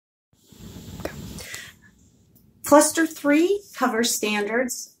Cluster 3 covers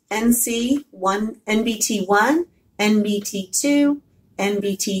standards NBT1, NBT2,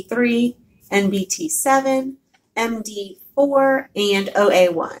 NBT3, NBT7, MD4, and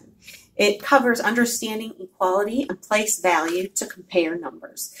OA1. It covers understanding equality and place value to compare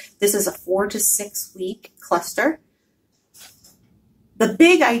numbers. This is a 4 to 6 week cluster. The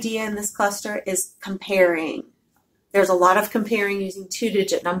big idea in this cluster is comparing. There's a lot of comparing using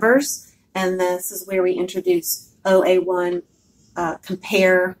 2-digit numbers, and this is where we introduce OA1,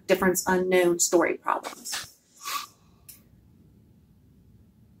 compare difference unknown story problems.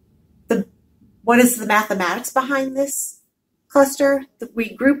 What is the mathematics behind this cluster?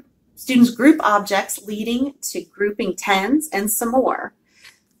 Students group objects leading to grouping tens and some more.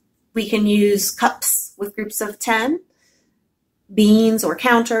 We can use cups with groups of 10, beans or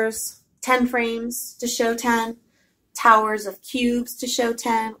counters, 10 frames to show 10, towers of cubes to show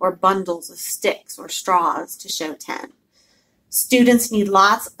 10, or bundles of sticks or straws to show 10. Students need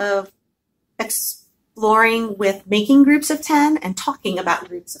lots of exploring with making groups of 10 and talking about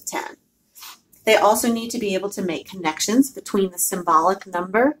groups of 10. They also need to be able to make connections between the symbolic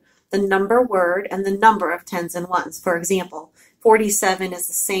number, the number word, and the number of tens and ones. For example, 47 is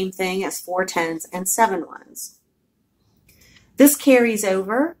the same thing as 4 tens and 7 ones. This carries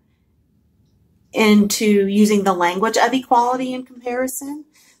over into using the language of equality and comparison.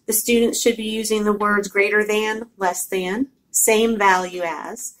 The students should be using the words greater than, less than, same value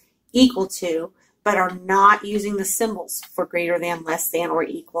as, equal to, but are not using the symbols for greater than, less than, or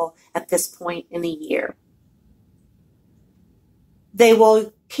equal at this point in the year. They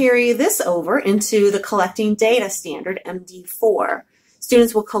will carry this over into the collecting data standard, MD4.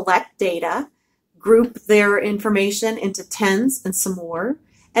 Students will collect data, group their information into tens and some more,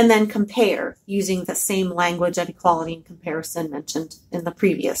 and then compare using the same language of equality and comparison mentioned in the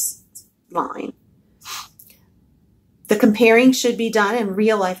previous line. The comparing should be done in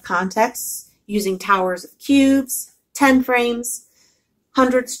real-life contexts using towers of cubes, 10 frames,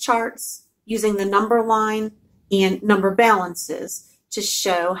 hundreds charts, using the number line and number balances to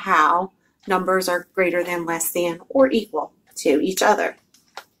show how numbers are greater than, less than, or equal to each other.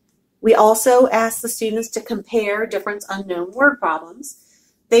 We also ask the students to compare difference unknown word problems.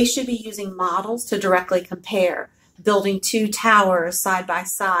 They should be using models to directly compare, building 2 towers side by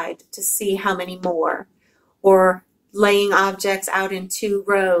side to see how many more, or laying objects out in 2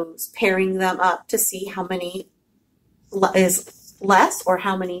 rows, pairing them up to see how many is less or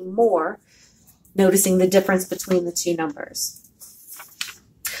how many more, noticing the difference between the 2 numbers.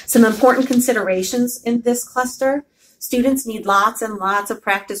 Some important considerations in this cluster. Students need lots and lots of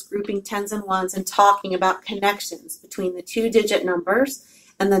practice grouping tens and ones and talking about connections between the 2-digit numbers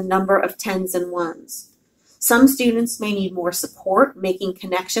and the number of tens and ones. Some students may need more support making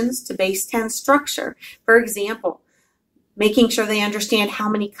connections to base 10 structure. For example, making sure they understand how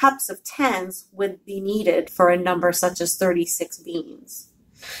many cups of tens would be needed for a number such as 36 beans.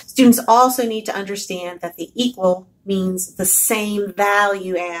 Students also need to understand that the equal means the same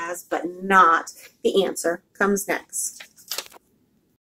value as, but not the answer comes next.